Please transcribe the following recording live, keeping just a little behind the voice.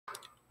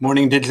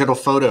Morning digital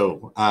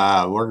photo.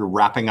 We're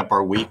wrapping up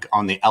our week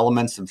on the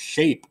elements of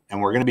shape,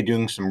 and we're going to be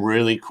doing some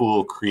really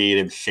cool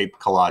creative shape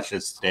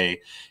collages today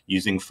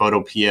using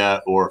Photopea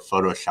or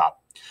Photoshop.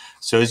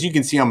 So as you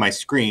can see on my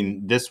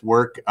screen, this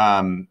work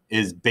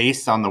is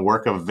based on the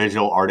work of a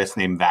visual artist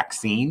named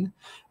Vaccine.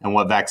 And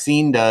what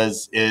Vaccine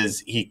does is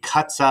he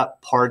cuts up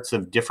parts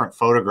of different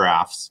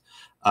photographs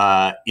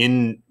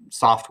in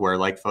software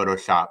like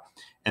Photoshop,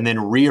 and then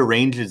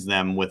rearranges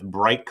them with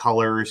bright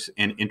colors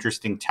and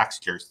interesting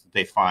textures that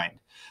they find.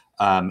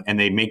 And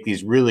they make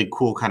these really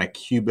cool kind of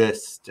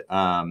cubist,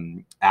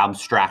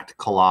 abstract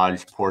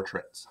collage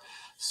portraits.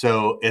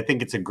 So I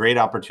think it's a great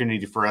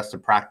opportunity for us to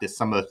practice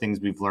some of the things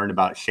we've learned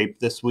about shape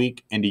this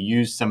week and to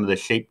use some of the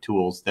shape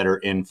tools that are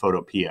in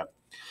Photopea.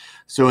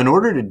 So in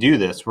order to do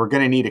this, we're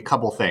going to need a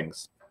couple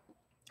things.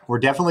 We're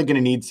definitely going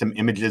to need some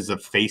images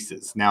of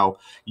faces. Now,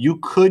 you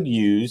could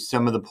use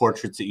some of the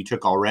portraits that you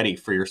took already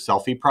for your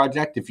selfie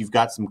project if you've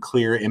got some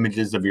clear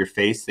images of your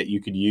face that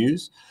you could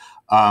use.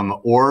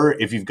 Or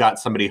if you've got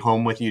somebody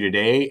home with you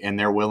today and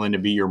they're willing to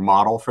be your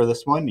model for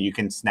this one, you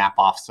can snap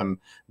off some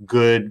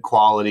good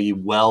quality,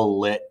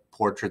 well-lit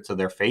portraits of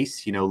their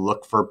face. You know,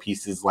 look for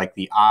pieces like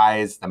the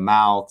eyes, the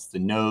mouths, the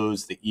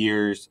nose, the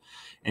ears,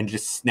 and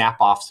just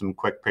snap off some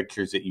quick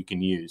pictures that you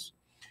can use.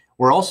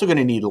 We're also going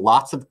to need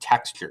lots of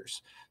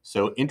textures.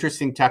 So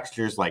interesting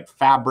textures like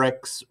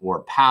fabrics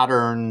or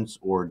patterns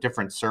or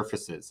different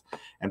surfaces.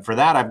 And for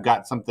that, I've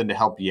got something to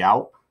help you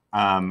out.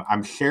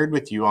 I'm shared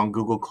with you on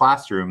Google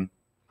Classroom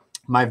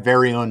my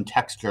very own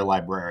texture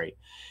library.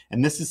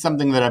 And this is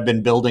something that I've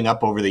been building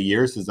up over the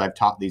years as I've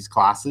taught these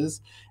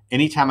classes.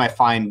 Anytime I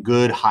find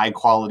good, high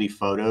quality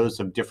photos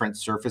of different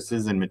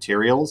surfaces and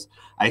materials,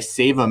 I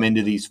save them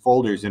into these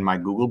folders in my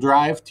Google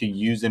Drive to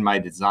use in my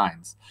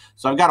designs.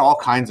 So I've got all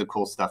kinds of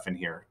cool stuff in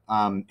here.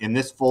 In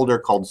this folder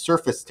called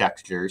Surface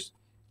Textures,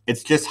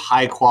 it's just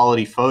high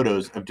quality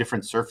photos of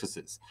different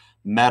surfaces: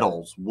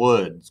 metals,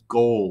 woods,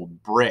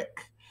 gold,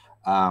 brick,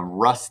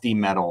 rusty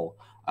metal,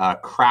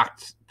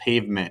 cracked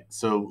pavement.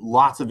 So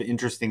lots of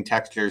interesting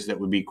textures that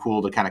would be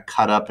cool to kind of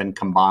cut up and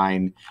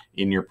combine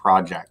in your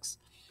projects.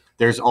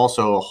 There's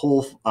also a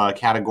whole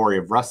category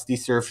of rusty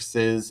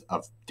surfaces,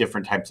 of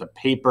different types of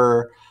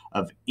paper,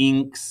 of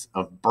inks,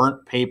 of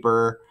burnt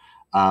paper,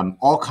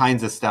 all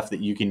kinds of stuff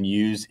that you can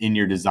use in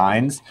your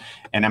designs.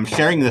 And I'm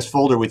sharing this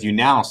folder with you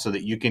now so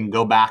that you can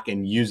go back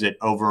and use it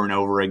over and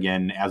over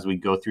again as we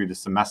go through the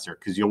semester,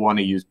 because you'll want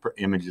to use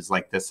images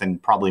like this in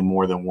probably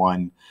more than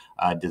one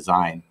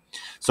design.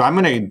 So I'm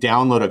going to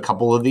download a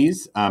couple of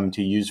these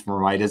to use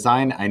for my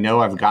design. I know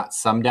I've got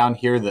some down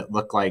here that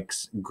look like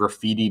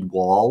graffitied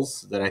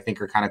walls that I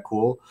think are kind of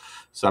cool.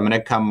 So I'm going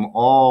to come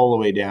all the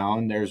way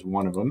down. There's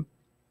one of them.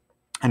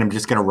 And I'm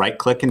just going to right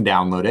click and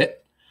download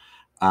it.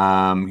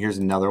 Here's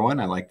another one.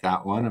 I like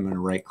that one. I'm going to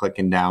right click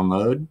and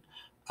download.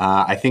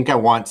 I think I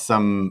want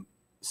some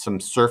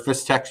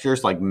surface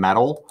textures like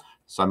metal.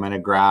 So I'm going to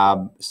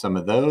grab some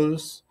of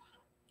those.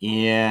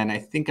 And I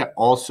think I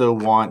also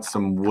want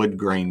some wood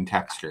grain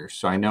texture.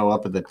 So I know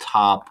up at the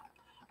top,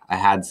 I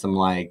had some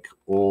like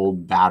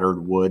old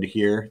battered wood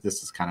here.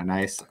 This is kind of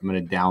nice. I'm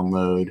going to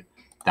download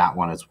that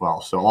one as well.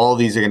 So all of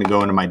these are going to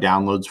go into my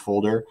downloads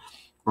folder.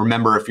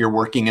 Remember, if you're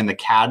working in the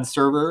CAD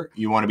server,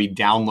 you want to be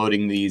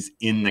downloading these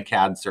in the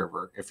CAD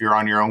server. If you're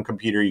on your own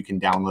computer, you can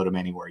download them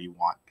anywhere you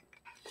want.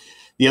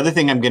 The other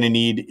thing I'm going to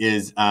need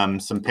is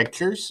some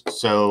pictures.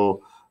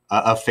 So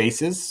of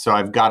faces. So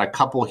I've got a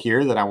couple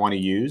here that I want to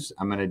use.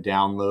 I'm going to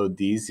download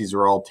these. These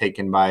are all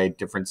taken by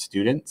different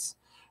students.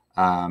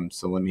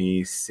 So let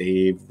me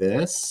save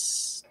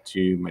this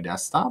to my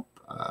desktop.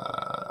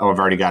 Oh, I've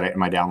already got it in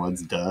my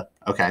downloads. Duh.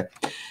 Okay.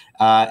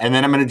 And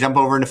then I'm going to jump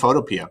over into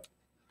Photopea.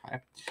 Okay.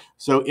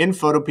 So in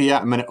Photopea,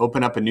 I'm going to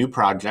open up a new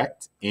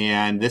project,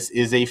 and this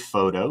is a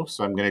photo.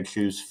 So I'm going to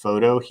choose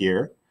photo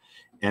here.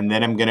 And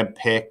then I'm going to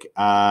pick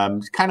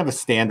kind of a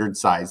standard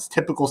size.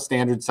 Typical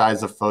standard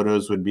size of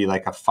photos would be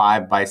like a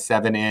 5 by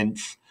 7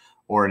 inch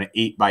or an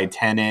 8 by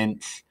 10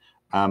 inch.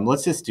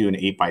 Let's just do an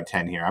 8 by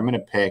 10 here. I'm going to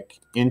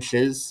pick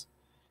inches,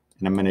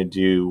 and I'm going to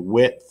do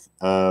width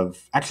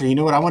of, actually, you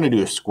know what? I want to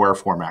do a square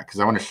format because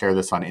I want to share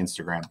this on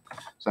Instagram.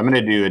 So I'm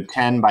going to do a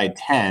 10 by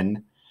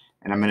 10,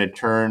 and I'm going to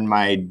turn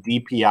my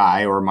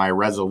DPI or my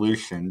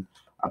resolution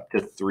up to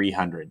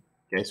 300.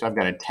 Okay, so I've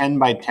got a 10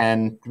 by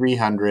 10,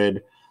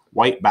 300,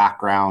 white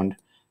background,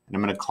 and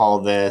I'm going to call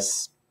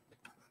this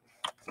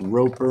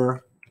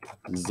Roper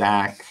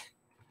Zach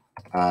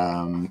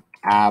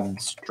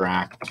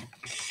Abstract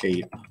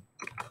Shape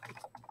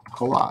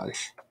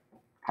Collage.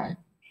 Okay,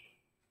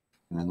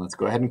 and then let's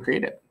go ahead and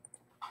create it.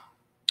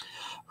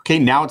 Okay,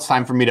 now it's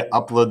time for me to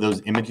upload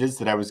those images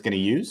that I was going to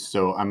use.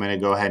 So I'm going to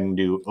go ahead and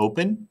do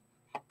open,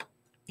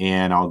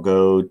 and I'll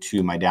go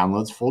to my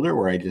downloads folder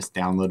where I just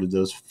downloaded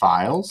those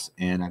files,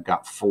 and I've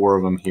got 4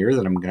 of them here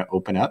that I'm going to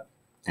open up.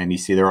 And you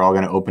see they're all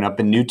going to open up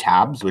in new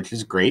tabs, which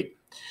is great.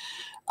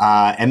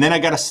 And then I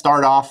got to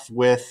start off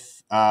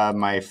with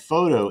my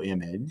photo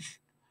image.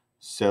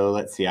 So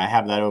let's see, I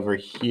have that over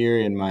here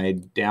in my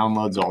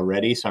downloads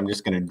already. So I'm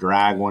just going to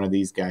drag one of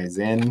these guys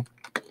in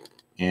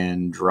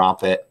and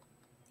drop it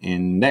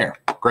in there.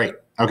 Great.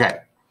 Okay.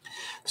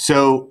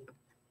 So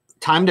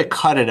time to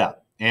cut it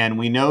up. And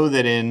we know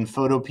that in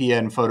Photopea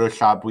and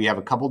Photoshop, we have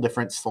a couple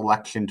different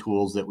selection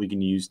tools that we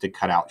can use to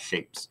cut out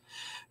shapes.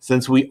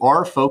 Since we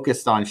are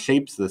focused on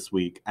shapes this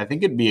week, I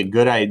think it'd be a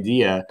good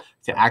idea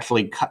to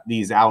actually cut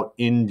these out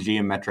in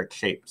geometric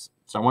shapes.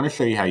 So I want to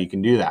show you how you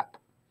can do that.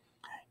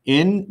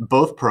 In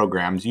both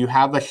programs, you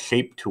have a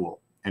shape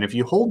tool. And if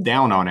you hold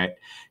down on it,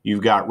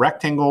 you've got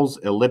rectangles,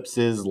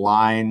 ellipses,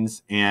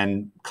 lines,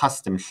 and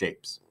custom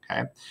shapes.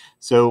 Okay.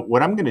 So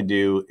what I'm going to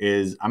do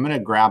is I'm going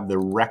to grab the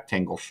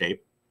rectangle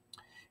shape,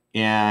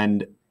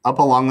 and up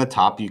along the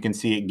top, you can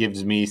see it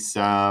gives me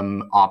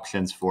some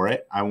options for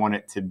it. I want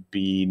it to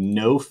be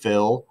no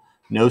fill,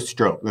 no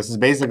stroke. This is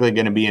basically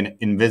going to be an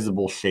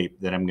invisible shape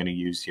that I'm going to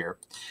use here.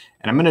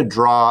 And I'm going to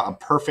draw a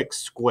perfect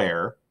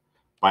square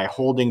by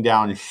holding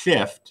down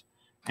Shift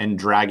and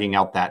dragging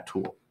out that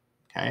tool.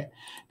 Okay.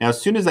 Now,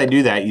 as soon as I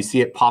do that, you see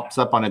it pops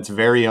up on its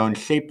very own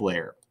shape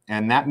layer.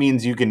 And that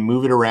means you can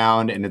move it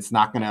around and it's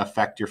not going to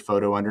affect your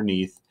photo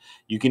underneath.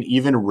 You can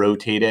even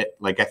rotate it.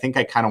 Like, I think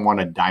I kind of want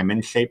a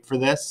diamond shape for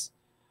this.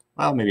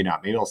 Well, maybe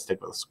not. Maybe I'll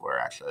stick with a square,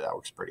 actually. That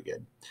works pretty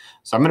good.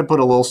 So I'm going to put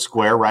a little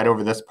square right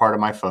over this part of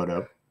my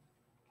photo.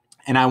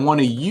 And I want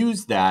to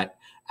use that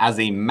as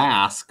a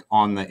mask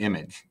on the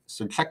image.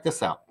 So check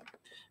this out.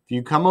 If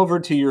you come over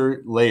to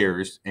your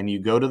layers and you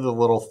go to the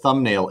little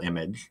thumbnail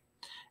image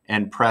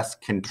and press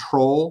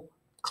Control,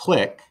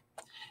 click,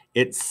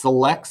 it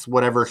selects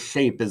whatever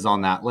shape is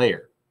on that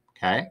layer.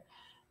 Okay.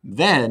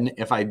 Then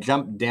if I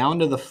jump down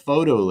to the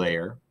photo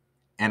layer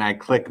and I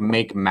click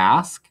Make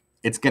Mask,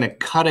 it's going to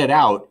cut it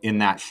out in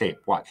that shape.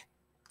 Watch.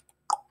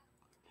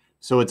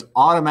 So it's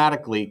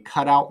automatically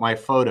cut out my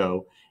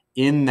photo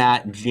in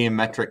that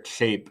geometric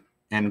shape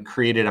and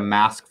created a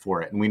mask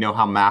for it. And we know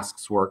how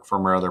masks work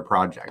from our other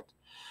project.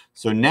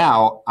 So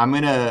now I'm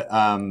going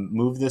to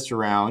move this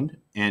around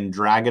and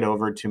drag it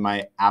over to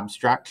my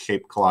abstract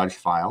shape collage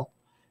file.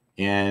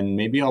 And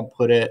maybe I'll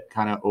put it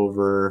kind of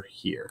over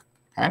here.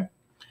 Okay.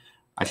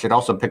 I should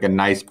also pick a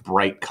nice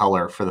bright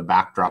color for the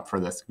backdrop for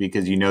this,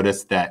 because you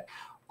notice that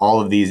all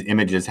of these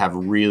images have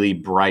really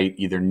bright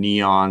either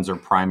neons or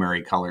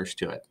primary colors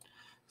to it.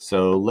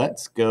 So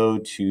let's go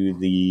to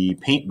the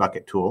paint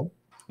bucket tool,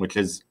 which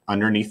is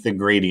underneath the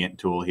gradient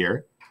tool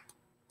here.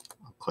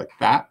 I'll click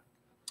that.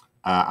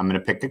 I'm going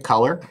to pick a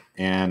color,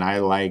 and I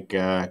like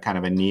kind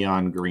of a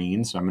neon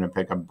green. So I'm going to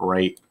pick a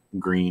bright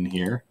green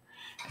here.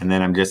 And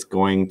then I'm just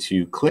going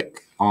to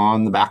click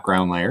on the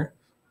background layer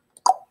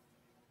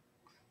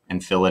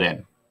and fill it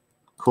in.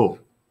 Cool.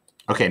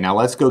 Okay, now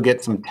let's go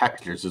get some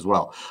textures as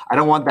well. I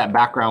don't want that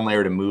background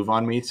layer to move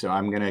on me, so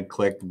I'm going to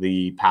click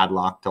the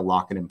padlock to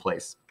lock it in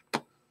place.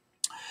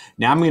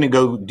 Now I'm going to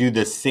go do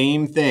the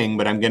same thing,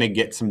 but I'm going to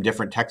get some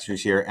different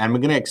textures here, and I'm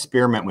going to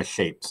experiment with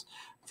shapes.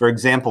 For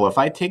example, if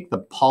I take the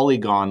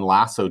polygon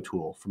lasso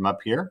tool from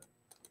up here,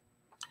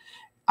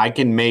 I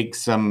can make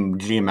some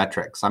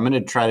geometrics. I'm going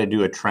to try to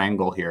do a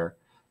triangle here.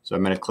 So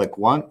I'm going to click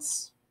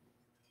once,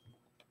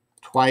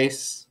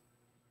 twice,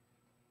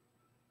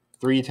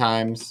 3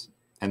 times,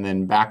 and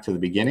then back to the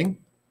beginning.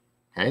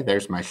 Okay,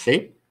 there's my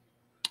shape.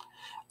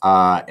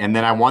 And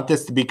then I want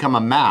this to become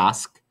a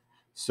mask.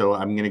 So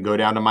I'm going to go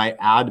down to my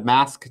Add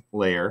Mask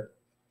layer,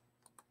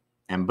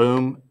 and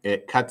boom,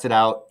 it cuts it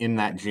out in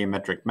that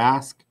geometric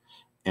mask.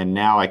 And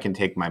now I can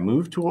take my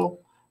Move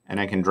tool, and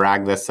I can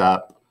drag this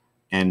up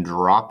and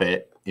drop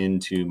it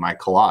into my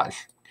collage.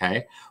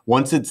 Okay.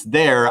 Once it's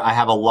there, I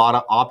have a lot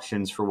of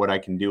options for what I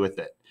can do with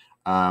it.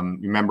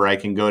 Remember, I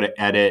can go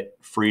to Edit,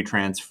 Free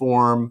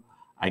Transform.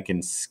 I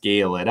can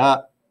scale it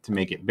up to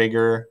make it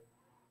bigger.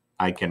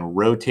 I can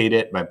rotate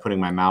it by putting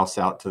my mouse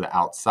out to the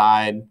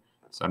outside.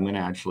 So I'm going to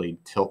actually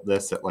tilt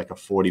this at like a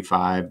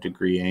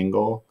 45-degree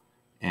angle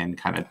and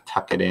kind of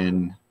tuck it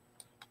in.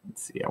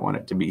 Let's see, I want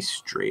it to be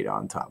straight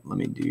on top. Let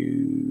me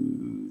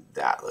do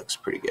that. Looks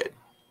pretty good.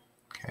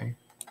 Okay.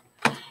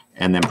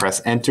 And then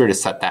press Enter to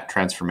set that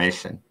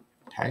transformation.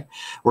 Okay.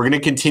 We're going to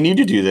continue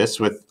to do this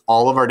with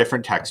all of our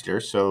different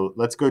textures. So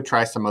let's go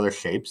try some other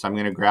shapes. I'm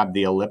going to grab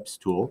the ellipse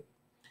tool.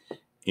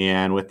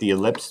 And with the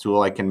ellipse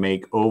tool, I can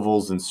make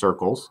ovals and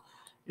circles.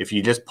 If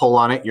you just pull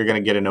on it, you're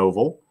going to get an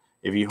oval.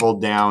 If you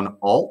hold down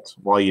Alt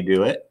while you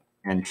do it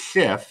and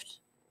Shift,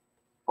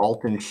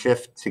 Alt and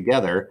Shift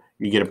together,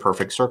 you get a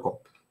perfect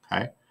circle.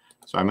 Okay.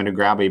 So I'm going to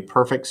grab a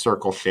perfect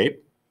circle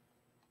shape.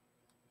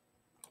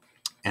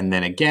 And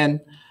then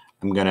again,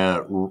 I'm going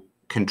to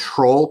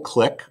Control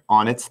click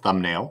on its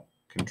thumbnail,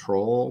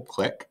 Control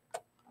click,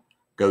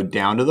 go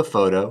down to the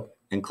photo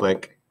and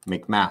click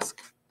Make Mask.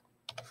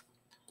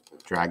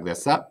 Drag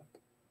this up,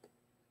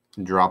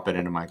 drop it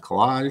into my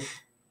collage.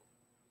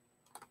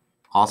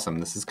 Awesome,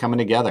 this is coming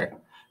together.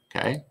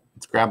 Okay,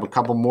 let's grab a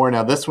couple more.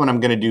 Now this one I'm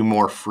going to do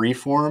more free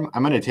form.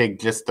 I'm going to take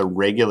just the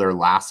regular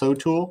lasso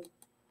tool,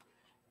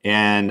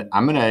 and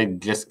I'm going to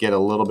just get a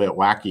little bit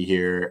wacky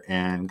here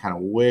and kind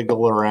of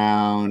wiggle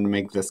around,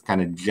 make this kind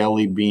of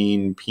jelly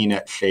bean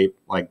peanut shape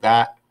like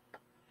that.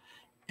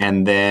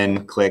 And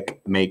then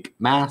click Make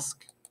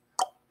Mask.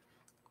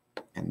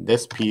 And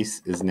this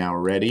piece is now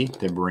ready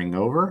to bring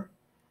over.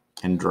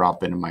 and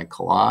drop into my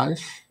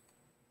collage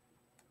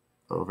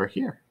over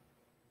here.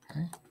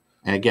 Okay.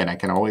 And again, I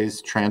can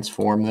always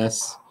transform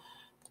this.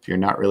 If you're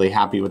not really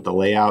happy with the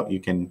layout, you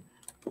can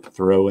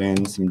throw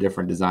in some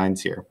different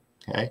designs here.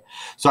 Okay,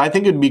 so I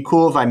think it'd be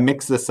cool if I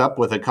mix this up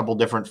with a couple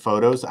different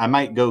photos. I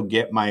might go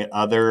get my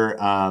other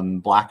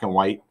black and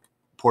white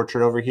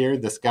portrait over here,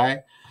 this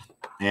guy,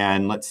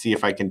 and let's see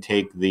if I can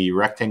take the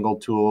rectangle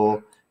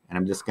tool, and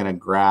I'm just going to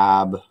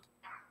grab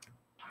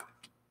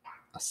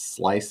a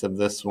slice of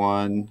this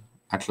one.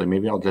 Actually,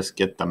 maybe I'll just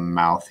get the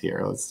mouth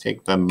here. Let's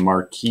take the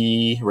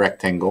marquee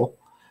rectangle,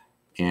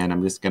 and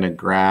I'm just going to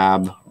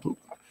grab, here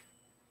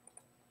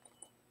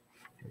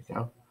we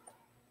go,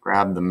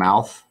 grab the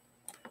mouth,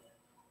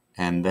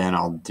 and then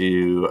I'll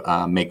do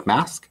make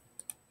mask,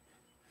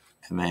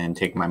 and then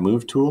take my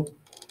move tool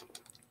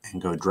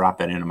and go drop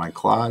it into my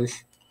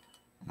collage,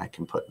 and I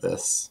can put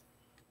this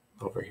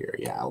over here.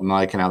 Yeah, I'm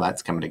liking how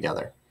that's coming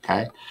together.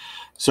 Okay,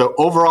 so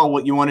overall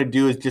what you want to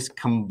do is just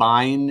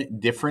combine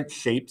different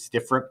shapes,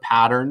 different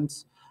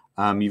patterns.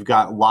 You've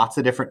got lots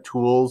of different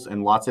tools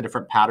and lots of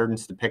different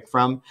patterns to pick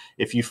from.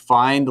 If you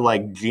find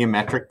like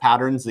geometric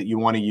patterns that you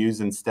want to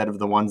use instead of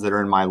the ones that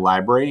are in my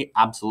library,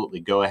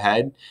 absolutely go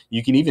ahead.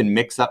 You can even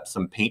mix up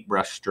some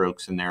paintbrush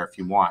strokes in there if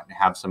you want and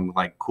have some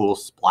like cool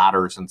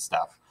splatters and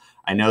stuff.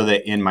 I know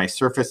that in my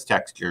surface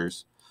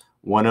textures,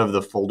 one of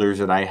the folders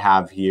that I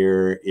have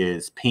here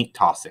is paint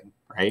tossing,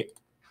 right?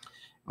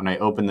 When I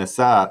open this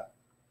up,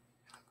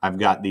 I've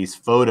got these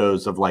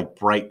photos of like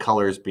bright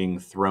colors being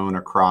thrown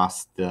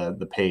across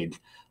the page.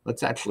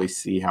 Let's actually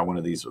see how one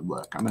of these would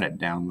look. I'm going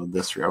to download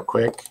this real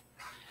quick,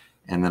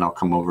 and then I'll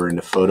come over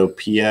into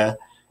Photopea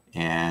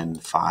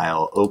and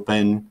File,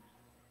 Open.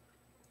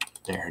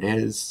 There it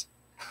is.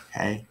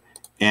 Okay.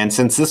 And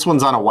since this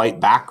one's on a white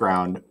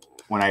background,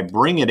 when I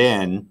bring it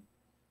in,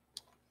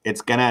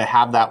 it's going to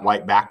have that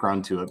white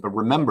background to it. But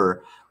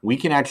remember, we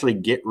can actually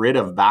get rid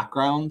of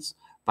backgrounds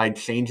by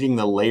changing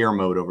the layer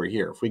mode over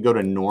here. If we go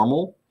to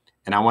normal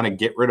and I want to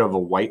get rid of a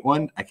white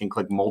one, I can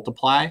click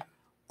multiply.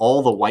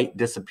 All the white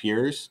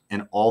disappears,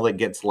 and all that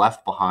gets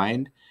left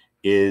behind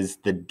is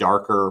the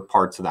darker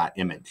parts of that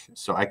image.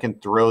 So I can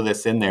throw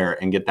this in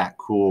there and get that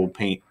cool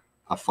paint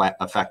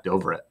effect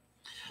over it.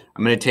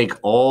 I'm going to take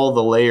all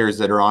the layers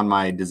that are on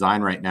my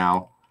design right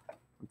now.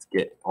 Let's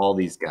get all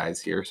these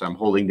guys here. So I'm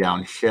holding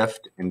down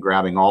Shift and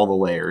grabbing all the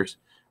layers.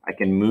 I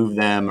can move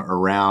them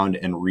around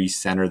and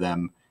recenter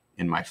them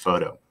in my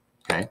photo.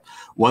 Okay.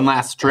 One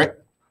last trick.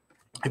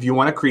 If you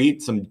want to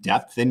create some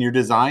depth in your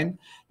design,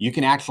 you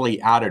can actually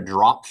add a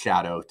drop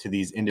shadow to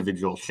these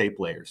individual shape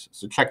layers.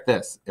 So check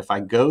this. If I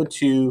go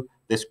to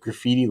this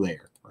graffiti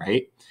layer,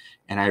 right,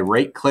 and I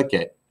right click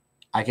it,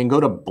 I can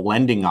go to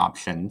blending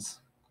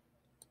options.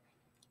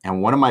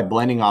 And one of my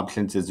blending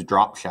options is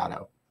drop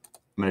shadow.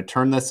 I'm going to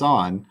turn this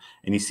on,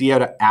 and you see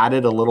how I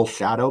added a little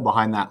shadow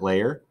behind that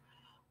layer?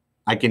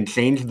 I can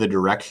change the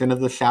direction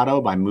of the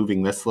shadow by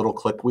moving this little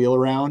click wheel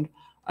around.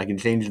 I can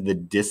change the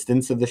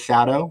distance of the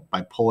shadow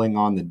by pulling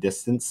on the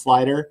distance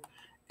slider,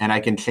 and I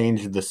can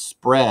change the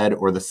spread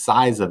or the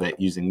size of it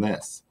using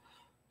this.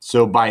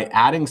 So by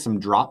adding some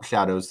drop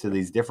shadows to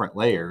these different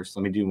layers,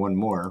 let me do one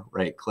more,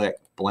 right click,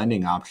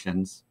 blending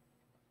options,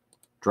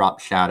 drop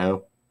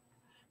shadow.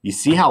 You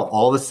see how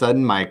all of a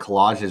sudden my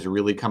collage is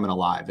really coming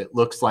alive. It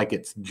looks like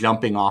it's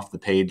jumping off the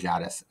page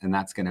at us, and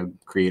that's going to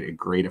create a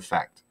great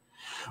effect.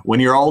 When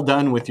you're all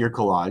done with your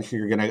collage,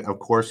 you're going to, of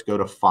course, go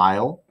to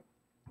File,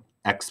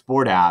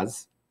 Export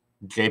as,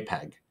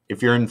 JPEG.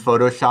 If you're in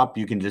Photoshop,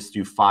 you can just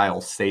do File,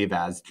 Save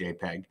as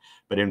JPEG.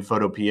 But in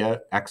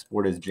Photopea,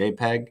 export as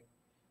JPEG.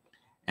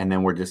 And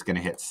then we're just going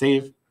to hit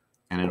Save,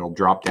 and it'll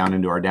drop down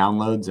into our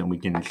downloads, and we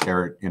can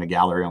share it in a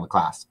gallery on the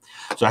class.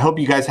 So I hope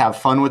you guys have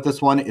fun with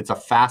this one. It's a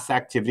fast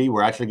activity.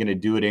 We're actually going to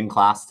do it in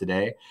class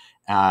today,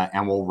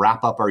 and we'll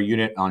wrap up our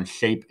unit on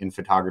shape in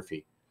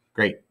photography.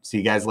 Great. See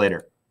you guys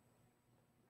later.